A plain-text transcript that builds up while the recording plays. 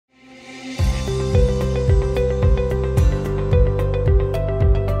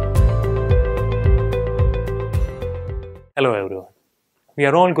we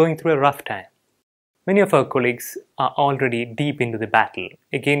are all going through a rough time. Many of our colleagues are already deep into the battle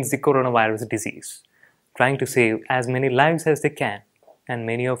against the coronavirus disease, trying to save as many lives as they can, and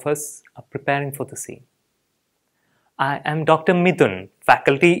many of us are preparing for the same. I am Dr. Midhun,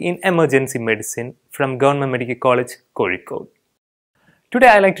 faculty in emergency medicine from Government Medical College, Calicut. Today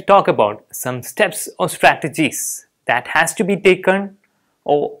I like to talk about some steps or strategies that has to be taken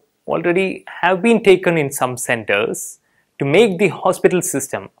or already have been taken in some centers to make the hospital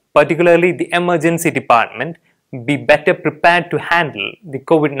system, particularly the emergency department, be better prepared to handle the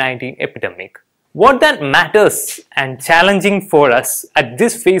COVID-19 epidemic. What that matters and challenging for us at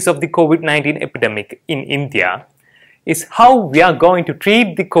this phase of the COVID-19 epidemic in India is how we are going to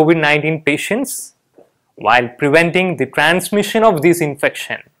treat the COVID-19 patients while preventing the transmission of this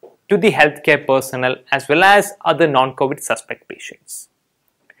infection to the healthcare personnel as well as other non-COVID suspect patients.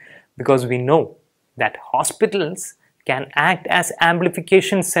 Because we know that hospitals can act as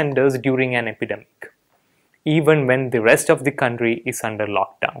amplification centers during an epidemic, even when the rest of the country is under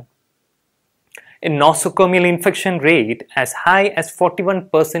lockdown. A nosocomial infection rate as high as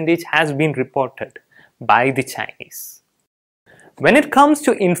 41% has been reported by the Chinese. When it comes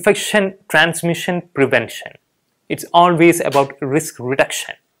to infection transmission prevention, it's always about risk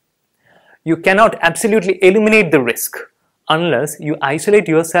reduction. You cannot absolutely eliminate the risk unless you isolate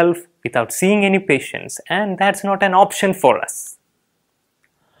yourself without seeing any patients, and that's not an option for us.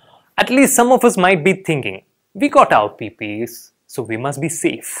 At least some of us might be thinking, we got our PPEs, so we must be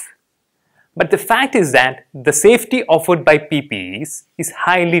safe. But the fact is that the safety offered by PPEs is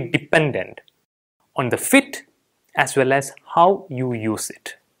highly dependent on the fit as well as how you use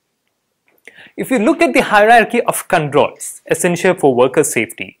it. If you look at the hierarchy of controls essential for worker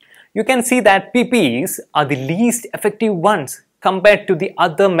safety, you can see that PPEs are the least effective ones compared to the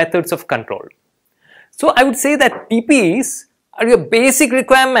other methods of control. So I would say that PPEs are your basic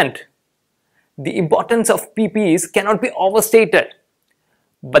requirement. The importance of PPEs cannot be overstated.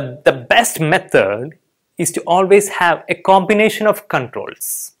 But the best method is to always have a combination of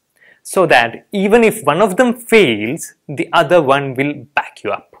controls, so that even if one of them fails, the other one will back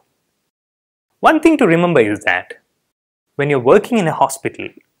you up. One thing to remember is that when you're working in a hospital,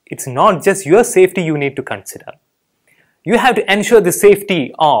 it's not just your safety you need to consider. You have to ensure the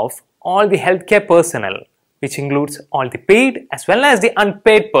safety of all the healthcare personnel, which includes all the paid as well as the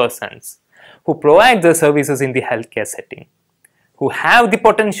unpaid persons who provide the services in the healthcare setting, who have the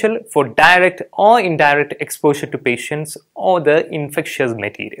potential for direct or indirect exposure to patients or the infectious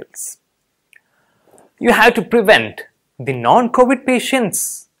materials. You have to prevent the non-COVID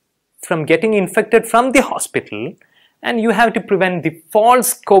patients from getting infected from the hospital, and you have to prevent the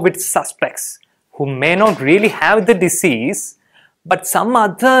false COVID suspects who may not really have the disease but some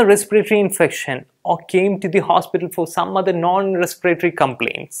other respiratory infection or came to the hospital for some other non-respiratory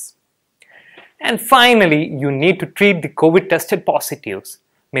complaints. And finally, you need to treat the COVID tested positives,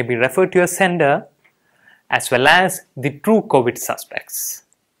 may be referred to a center, as well as the true COVID suspects.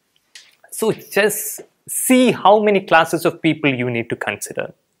 So just see how many classes of people you need to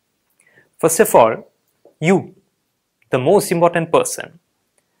consider. First of all, you, the most important person.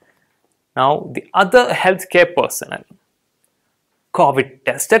 Now, the other healthcare personnel, COVID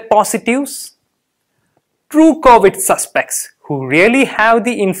tested positives, true COVID suspects who really have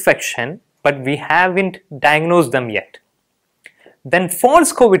the infection but we haven't diagnosed them yet. Then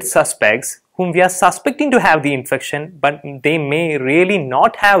false COVID suspects whom we are suspecting to have the infection but they may really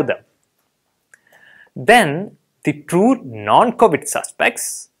not have them. Then the true non-COVID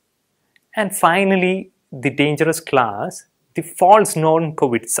suspects, and finally the dangerous class, the false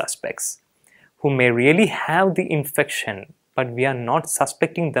non-COVID suspects who may really have the infection but we are not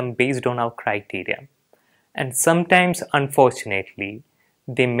suspecting them based on our criteria. And sometimes, unfortunately,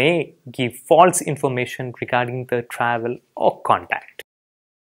 they may give false information regarding the travel or contact.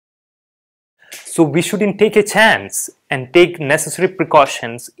 So we shouldn't take a chance and take necessary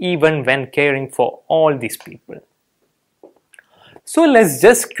precautions even when caring for all these people. So let's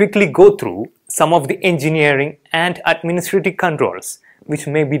just quickly go through some of the engineering and administrative controls which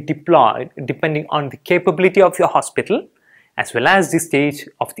may be deployed depending on the capability of your hospital as well as the stage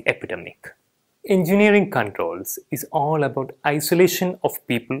of the epidemic. Engineering controls is all about isolation of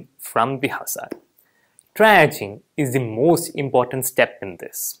people from the hazard. Triaging is the most important step in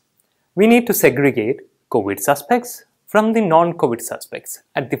this. We need to segregate COVID suspects from the non-COVID suspects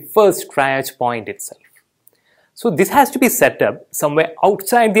at the first triage point itself. So this has to be set up somewhere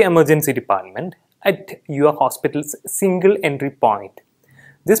outside the emergency department at your hospital's single entry point.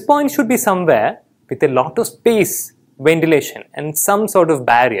 This point should be somewhere with a lot of space, ventilation and some sort of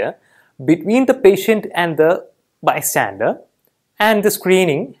barrier between the patient and the bystander, and the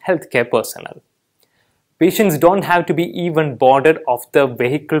screening healthcare personnel. Patients don't have to be even boarded off the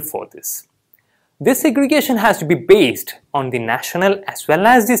vehicle for this. This segregation has to be based on the national as well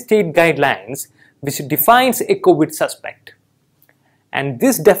as the state guidelines which defines a COVID suspect. And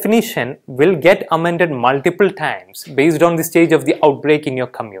this definition will get amended multiple times based on the stage of the outbreak in your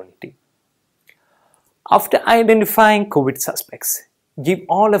community. After identifying COVID suspects, give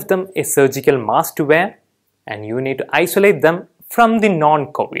all of them a surgical mask to wear, and you need to isolate them from the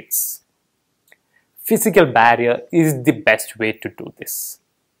non-COVIDs. Physical barrier is the best way to do this.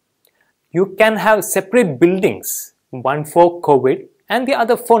 You can have separate buildings, one for COVID and the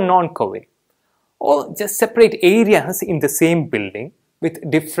other for non-COVID, or just separate areas in the same building with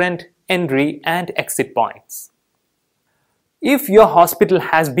different entry and exit points. If your hospital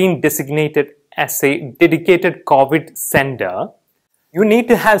has been designated as a dedicated COVID center, you need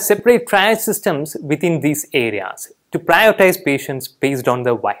to have separate triage systems within these areas to prioritize patients based on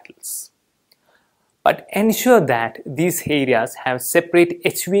their vitals. But ensure that these areas have separate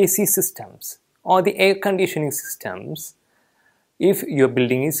HVAC systems or the air conditioning systems if your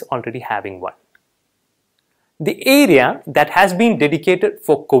building is already having one. The area that has been dedicated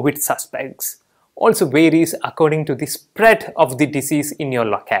for COVID suspects also varies according to the spread of the disease in your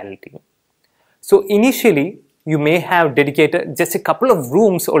locality. So initially, you may have dedicated just a couple of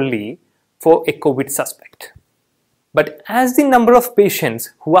rooms only for a COVID suspect. But as the number of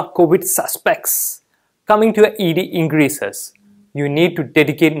patients who are COVID suspects coming to a ED increases, you need to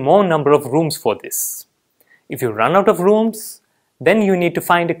dedicate more number of rooms for this. If you run out of rooms, then you need to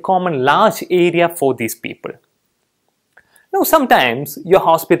find a common large area for these people. Now, sometimes your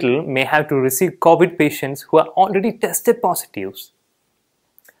hospital may have to receive COVID patients who are already tested positives.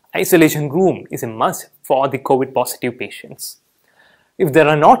 Isolation room is a must for the COVID positive patients. If there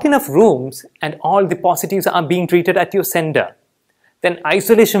are not enough rooms and all the positives are being treated at your center, then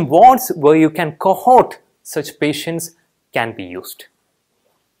isolation wards where you can cohort such patients can be used.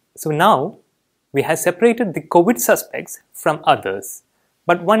 So now we have separated the COVID suspects from others.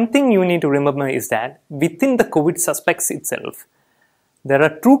 But one thing you need to remember is that within the COVID suspects itself, there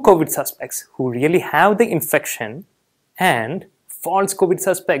are true COVID suspects who really have the infection and false COVID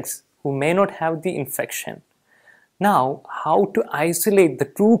suspects who may not have the infection. Now, how to isolate the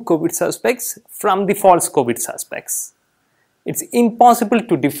true COVID suspects from the false COVID suspects? It's impossible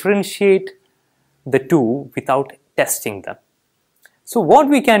to differentiate the two without testing them. So what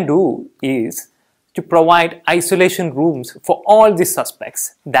we can do is to provide isolation rooms for all the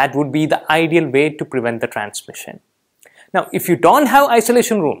suspects. That would be the ideal way to prevent the transmission. Now, if you don't have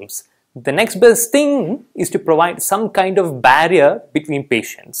isolation rooms, the next best thing is to provide some kind of barrier between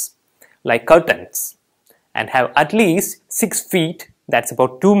patients, like curtains, and have at least 6 feet, that's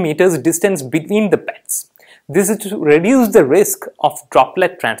about 2 meters distance between the beds. This is to reduce the risk of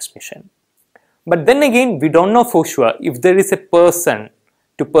droplet transmission. But then again, we don't know for sure if there is a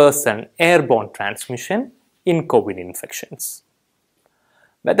person-to-person airborne transmission in COVID infections.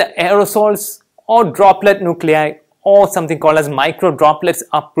 Whether aerosols or droplet nuclei or something called as micro droplets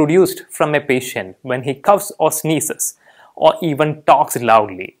are produced from a patient when he coughs or sneezes or even talks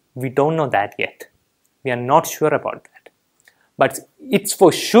loudly, we don't know that yet. We are not sure about that. But it's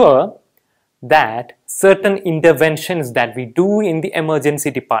for sure that certain interventions that we do in the emergency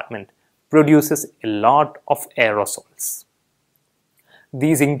department produces a lot of aerosols.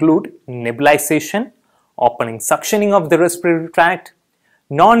 These include nebulization, opening suctioning of the respiratory tract,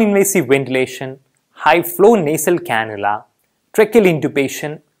 non-invasive ventilation, high flow nasal cannula, tracheal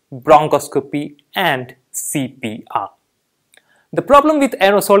intubation, bronchoscopy, and CPR. The problem with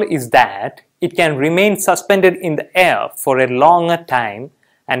aerosol is that it can remain suspended in the air for a longer time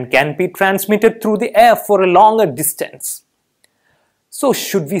and can be transmitted through the air for a longer distance. So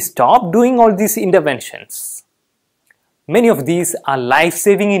should we stop doing all these interventions? Many of these are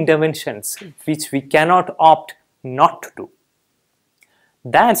life-saving interventions which we cannot opt not to do.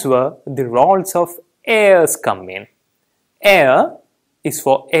 That's where the roles of AIRs come in. AIR is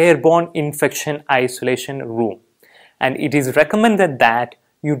for Airborne Infection Isolation Room, and it is recommended that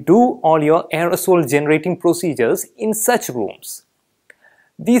you do all your aerosol generating procedures in such rooms.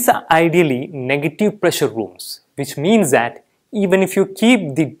 These are ideally negative pressure rooms, which means that even if you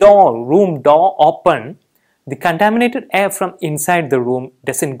keep the room door open, the contaminated air from inside the room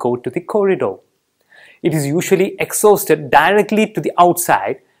doesn't go to the corridor. It is usually exhausted directly to the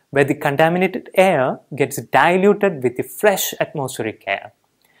outside, where the contaminated air gets diluted with the fresh atmospheric air.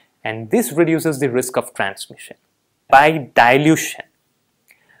 And this reduces the risk of transmission by dilution.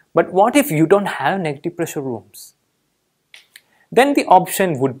 But what if you don't have negative pressure rooms? Then the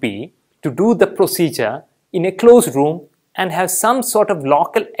option would be to do the procedure in a closed room and have some sort of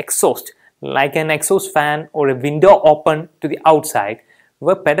local exhaust like an exhaust fan or a window open to the outside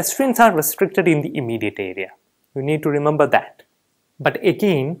where pedestrians are restricted in the immediate area. You need to remember that. But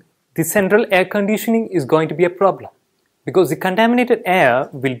again, the central air conditioning is going to be a problem because the contaminated air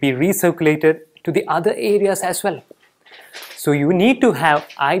will be recirculated to the other areas as well. So you need to have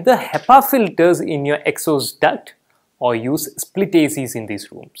either HEPA filters in your exhaust duct or use split ACs in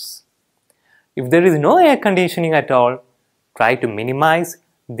these rooms. If there is no air conditioning at all, try to minimize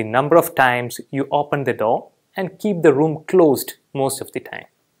the number of times you open the door and keep the room closed most of the time.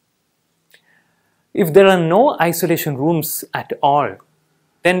 If there are no isolation rooms at all,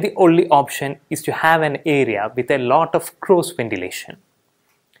 then the only option is to have an area with a lot of cross ventilation.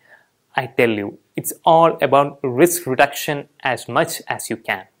 I tell you, it's all about risk reduction as much as you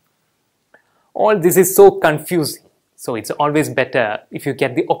can. All this is so confusing, so it's always better if you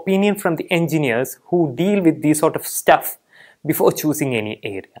get the opinion from the engineers who deal with this sort of stuff before choosing any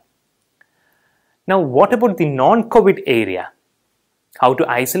area. Now, what about the non-COVID area? How to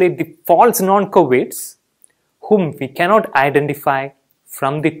isolate the false non-COVIDs whom we cannot identify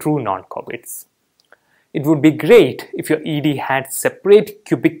from the true non-COVIDs. It would be great if your ED had separate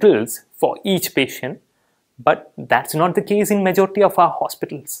cubicles for each patient, but that's not the case in majority of our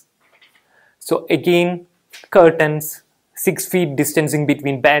hospitals. So again, curtains, 6 feet distancing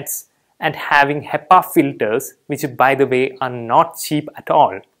between beds, and having HEPA filters, which by the way are not cheap at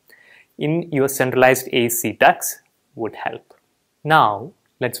all, in your centralized AC ducts would help. Now,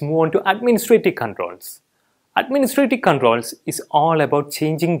 let's move on to administrative controls. Administrative controls is all about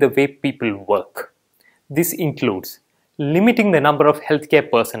changing the way people work. This includes limiting the number of healthcare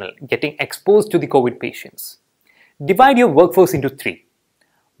personnel getting exposed to the COVID patients. Divide your workforce into 3.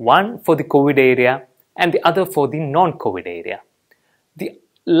 One for the COVID area and the other for the non-COVID area. The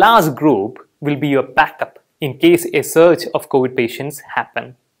last group will be your backup in case a surge of COVID patients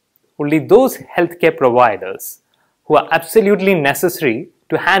happen. Only those healthcare providers who are absolutely necessary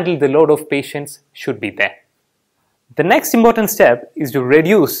to handle the load of patients should be there. The next important step is to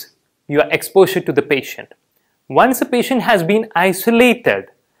reduce your exposure to the patient. Once a patient has been isolated,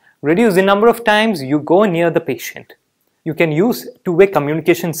 reduce the number of times you go near the patient. You can use two-way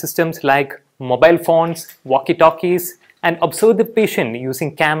communication systems like mobile phones, walkie-talkies, and observe the patient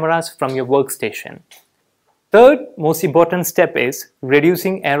using cameras from your workstation. Third most important step is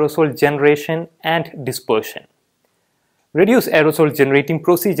reducing aerosol generation and dispersion. Reduce aerosol generating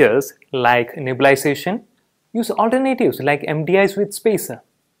procedures like nebulization. Use alternatives like MDIs with spacer.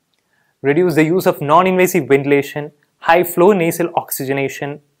 Reduce the use of non-invasive ventilation, high-flow nasal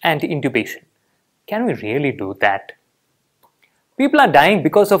oxygenation, and intubation. Can we really do that? People are dying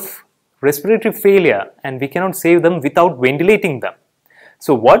because of respiratory failure and we cannot save them without ventilating them.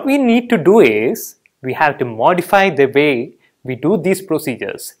 So what we need to do is, we have to modify the way we do these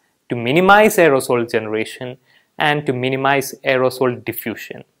procedures to minimize aerosol generation and to minimize aerosol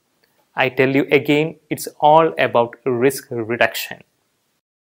diffusion. I tell you again, it's all about risk reduction.